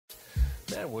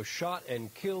Man was shot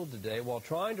and killed today while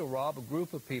trying to rob a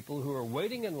group of people who are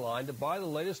waiting in line to buy the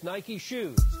latest Nike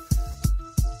shoes.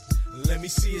 Let me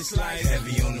see it's like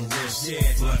heavy on the wrist, yeah.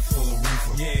 Blunt full of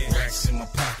reefer, yeah. Racks in my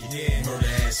pocket, yeah. Murder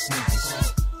ass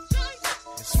sneakers.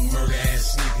 Some murder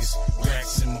ass sneakers.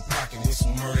 Racks in my pocket with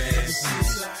some murder ass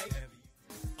sneakers.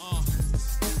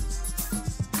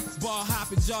 Ball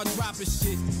hopping, jaw dropping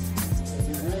shit.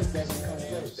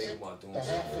 Think about doing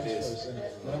something like this.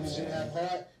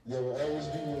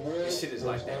 This shit is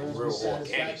like that real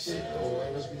organic shit, though.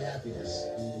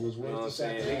 You know what I'm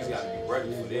saying? Niggas gotta be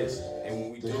ready for this. And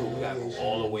when we do, we gotta go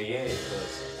all the way in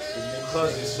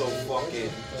because it's so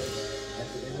fucking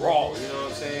raw, you know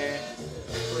what I'm saying?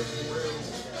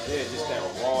 Yeah, just that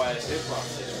raw ass hip hop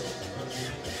shit.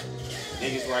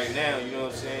 Niggas right now, you know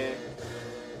what I'm saying?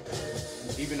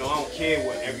 Even though I don't care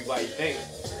what everybody thinks,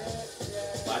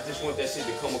 I just want that shit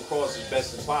to come across as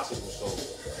best as possible, so.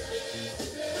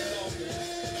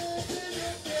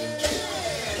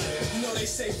 You know they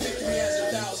say victory has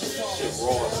 1,000 falls. Shit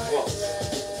raw as fuck.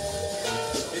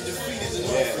 And defeat is an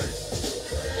Yeah. offense.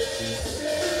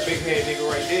 Big head nigga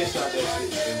right there shot that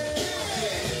shit.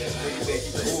 Nigga think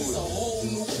he This is a cool. whole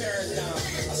new paradigm.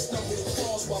 I stumbled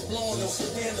across while blowing on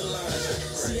some dandelions.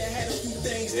 See, I had a few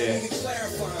things that needed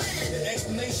clarifying. The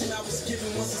explanation I was given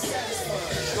wasn't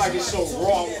satisfying. It's like it's so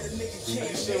raw. I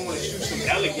just didn't want to shoot some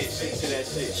elegant shit to that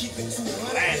shit.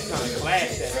 Class kind of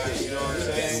clash that shit, you know what I'm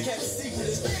saying? Best kept secret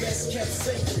is the best kept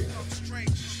sacred.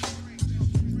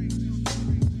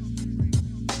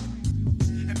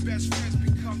 And best friends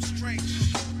become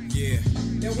strangers. Yeah.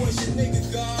 That was your nigga,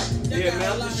 God. Yeah,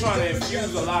 man, I'm just trying to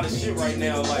infuse a lot of shit right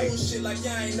now, like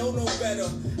y'all ain't know no better.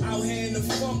 Out here in the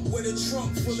funk with a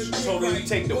trunk full of totally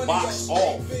take the box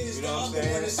off, you know what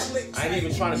I'm saying? I ain't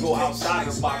even trying to go outside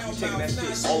the box, we taking that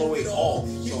shit all the way off.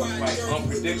 So it's like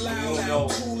unpredictable, you don't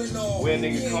know where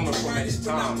niggas coming from at the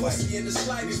time. Like, we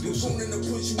do some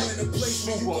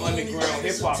super underground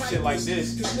hip hop shit like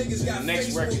this, the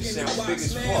next record sounds big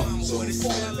as fuck. So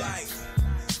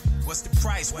what's the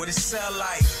price? What it sell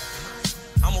like?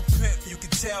 I'm a pimp, you can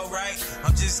tell, right?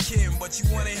 I'm just kidding, but you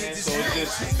wanna hit this. So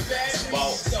it's just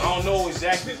about, I don't know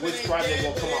exactly which project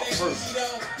gonna come out first.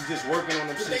 You just working on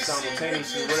them shit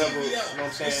simultaneously, whatever, you know what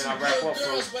I'm saying? I wrap up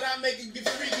first.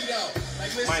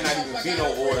 Might not even be no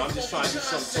order. I'm just trying to do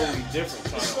something totally different.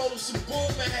 Trying to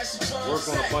work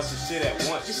on a bunch of shit at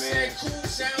once, man.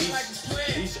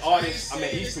 Each artist, I mean,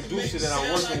 each producer that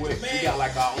I'm working with, we got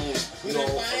like our own, you know,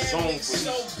 a zone for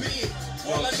each. You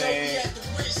know what I'm saying?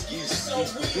 He's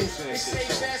producing and shit.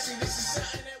 So.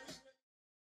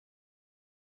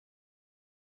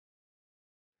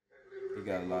 We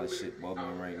got a lot of shit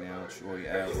bubbling right now. Troy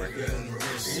Al record.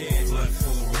 Yeah, blood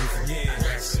full of reefer, yeah.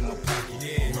 Racks in my pocket,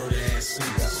 yeah. Murder ass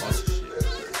sneakers.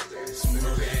 Some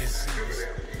murder ass sneakers.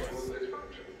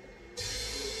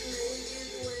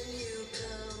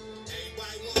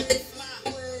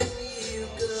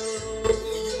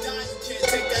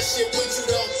 Shit with you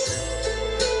though.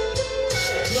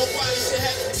 Nobody should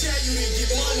have to tell you to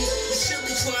get money. You should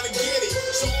be trying to get it.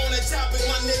 So on that topic,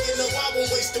 my nigga, no, I won't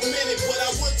waste a minute. But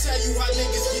I would tell you how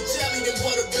niggas get jellied and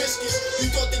butter biscuits. You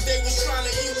thought that they was trying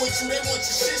to eat with you. They want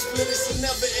your shit split. It's a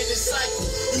never ending cycle.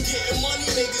 You getting money,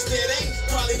 niggas that ain't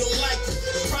probably don't like you.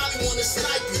 They probably wanna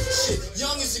snipe you. Shit,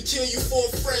 youngins will kill you for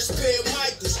a fresh pair of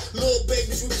Michaels. Little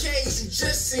babies with K's, you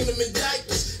just seen them in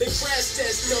diapers. They crash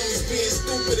test dummies being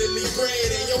stupidly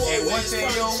bred. And your old ass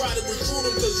probably try to recruit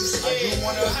them cause you scared.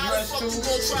 But how the fuck you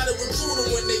gon' try to recruit them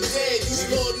when they dead?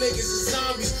 These little niggas are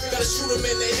zombies. Gotta shoot them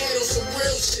in their head on some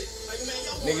real shit.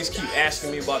 Niggas keep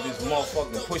asking me about this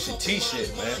motherfucking Pusha T shit,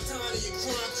 man.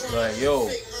 Like, yo,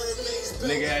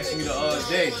 nigga asked me the other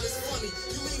day,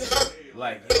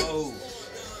 like, yo,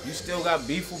 you still got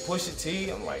beef with Pusha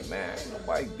T? I'm like, man, ain't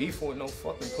nobody beefing with no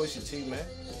fucking Pusha T, man.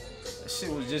 That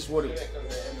shit was just what it.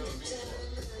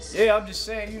 Yeah, I'm just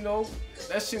saying, you know,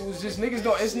 that shit was just niggas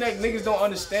don't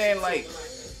understand like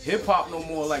hip hop no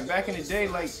more. Like back in the day,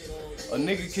 like a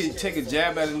nigga could take a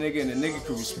jab at a nigga and the nigga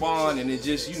could respond and it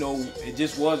just, you know, it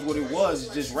just was what it was.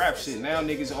 It's just rap shit. Now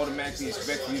niggas automatically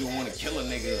expect you to want to kill a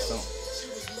nigga or something.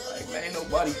 Like, man, ain't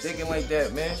nobody thinking like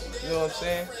that, man. You know what I'm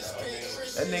saying?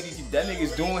 That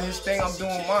nigga's doing his thing, I'm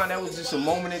doing mine. That was just a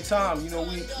moment in time. You know,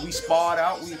 we sparred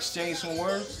out, we exchanged some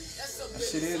words. That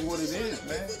shit is what it is,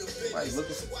 man. Like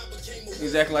looking for,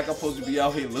 exactly like I'm supposed to be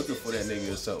out here looking for that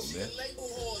nigga or something, man.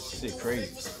 Shit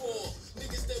crazy.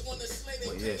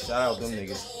 But yeah, shout out them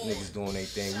niggas. Niggas doing their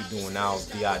thing. We doing ours,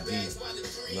 D.I.D.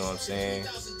 You know what I'm saying?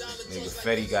 Nigga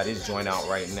Fetty got his joint out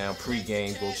right now.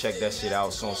 Pre-game, go check that shit out.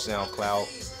 It's on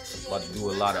SoundCloud. About to do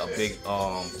a lot of big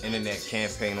internet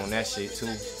campaign on that shit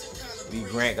too. B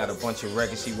Grant got a bunch of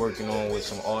records he working on with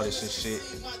some artists and shit.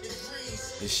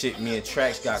 This shit me and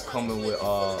Trax got coming with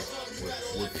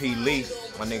P. Lee,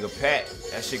 my nigga Pat.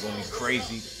 That shit gonna be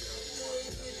crazy.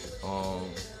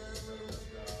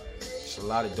 It's a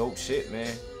lot of dope shit,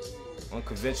 man.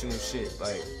 Unconventional shit,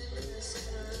 like,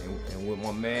 and with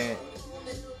my man,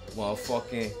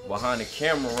 motherfucking behind the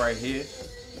camera right here,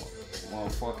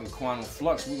 motherfucking Quantum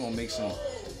Flux, we gonna make some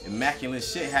immaculate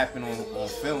shit happen on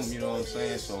film, you know what I'm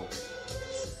saying? So,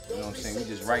 you know what I'm saying? We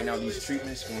just writing out these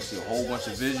treatments. We're gonna see a whole bunch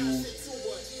of visuals,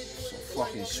 some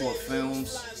fucking short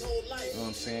films, you know what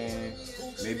I'm saying?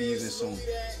 Maybe even some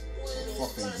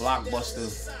fucking blockbuster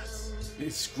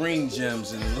screen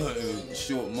gems in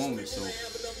short moments. So,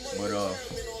 but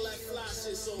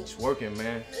it's working,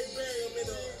 man.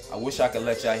 I wish I could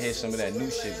let y'all hear some of that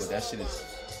new shit, but that shit is,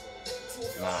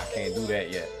 nah, I can't do that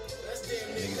yet.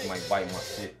 Niggas might bite my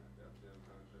shit.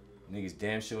 Niggas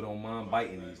damn sure don't mind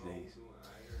biting these days.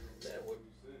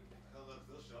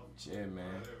 Yeah,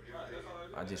 man.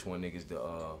 I just want niggas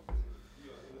to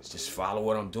just follow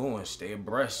what I'm doing, stay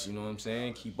abreast, you know what I'm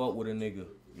saying? Keep up with a nigga,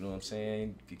 you know what I'm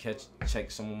saying? If you check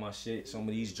some of my shit, some of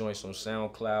these joints on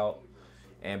SoundCloud,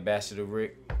 Ambassador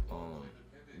Rick.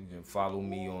 You can follow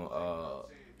me on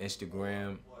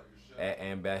Instagram at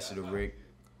Ambassador Rick,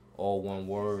 all one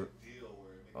word.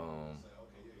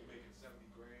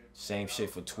 Same shit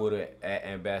for Twitter at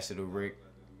Ambassador Rick.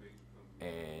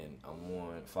 And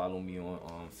follow me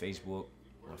on Facebook,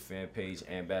 my fan page,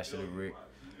 Ambassador Rick.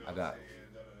 I got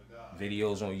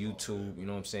videos on YouTube, you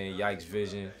know what I'm saying? Yikes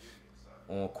Vision,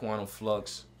 on Quantum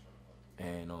Flux.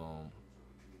 And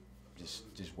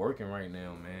just working right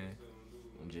now, man.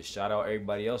 Just shout out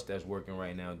everybody else that's working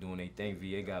right now, doing their thing.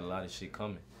 VA got a lot of shit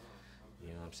coming.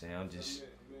 You know what I'm saying? I'm just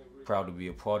proud to be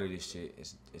a part of this shit.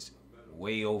 It's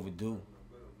way overdue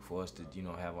for us to, you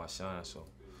know, have our shine. So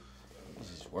it's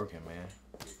just working, man.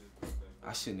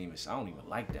 I don't even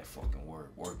like that fucking word,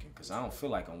 working, because I don't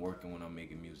feel like I'm working when I'm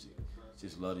making music.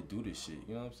 Just love to do this shit,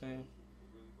 you know what I'm saying?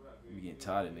 We getting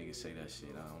tired of niggas say that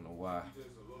shit. I don't know why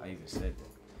I even said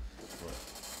that.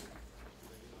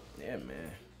 But yeah,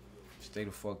 man. Stay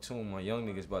the fuck tuned. My young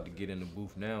niggas about to get in the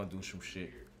booth now and do some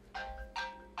shit.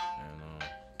 And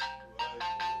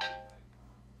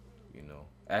you know,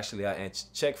 actually, and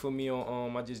check for me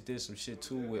on I just did some shit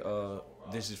too with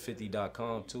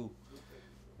thisis50.com too,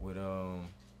 with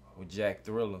Jack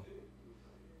Thriller,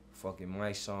 fucking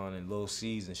Mike Son and Lil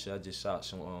C's and shit. I just shot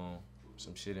some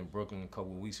shit in Brooklyn a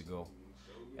couple weeks ago.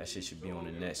 That shit should be on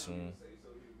the net soon.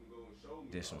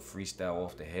 Did some freestyle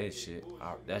off the head shit.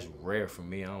 That's rare for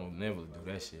me. I don't never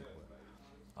do that shit.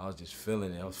 I was just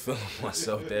feeling it. I was feeling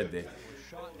myself that day.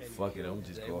 Fuck it, I'm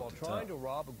just go off the top. Trying to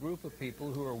rob a group of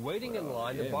people who are waiting in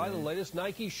line to buy the latest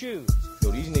Nike shoes.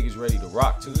 Yo, these niggas ready to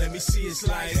rock too. Let me see it's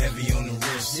like heavy on the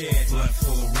wrist, yeah. Blunt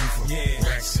full of reefer, yeah.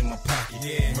 Racks in my pocket,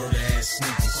 yeah. Murder ass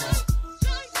sneakers.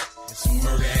 Some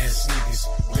murder ass sneakers,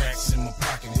 racks in my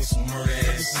pocket with some murder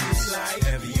ass sneakers.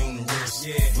 Heavy on the wrist,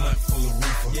 yeah. Blunt full of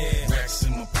reefer, yeah. Racks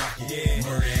in my pocket, yeah.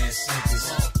 Murder ass sneakers.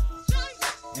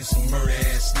 And some murder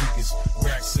ass sneakers,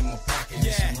 racks in my pocket,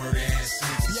 yeah. Some murder ass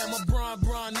sneakers. Yeah, my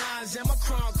brawn nines and my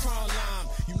crown lime.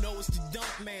 You know it's the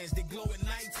dunk mans, they glowing.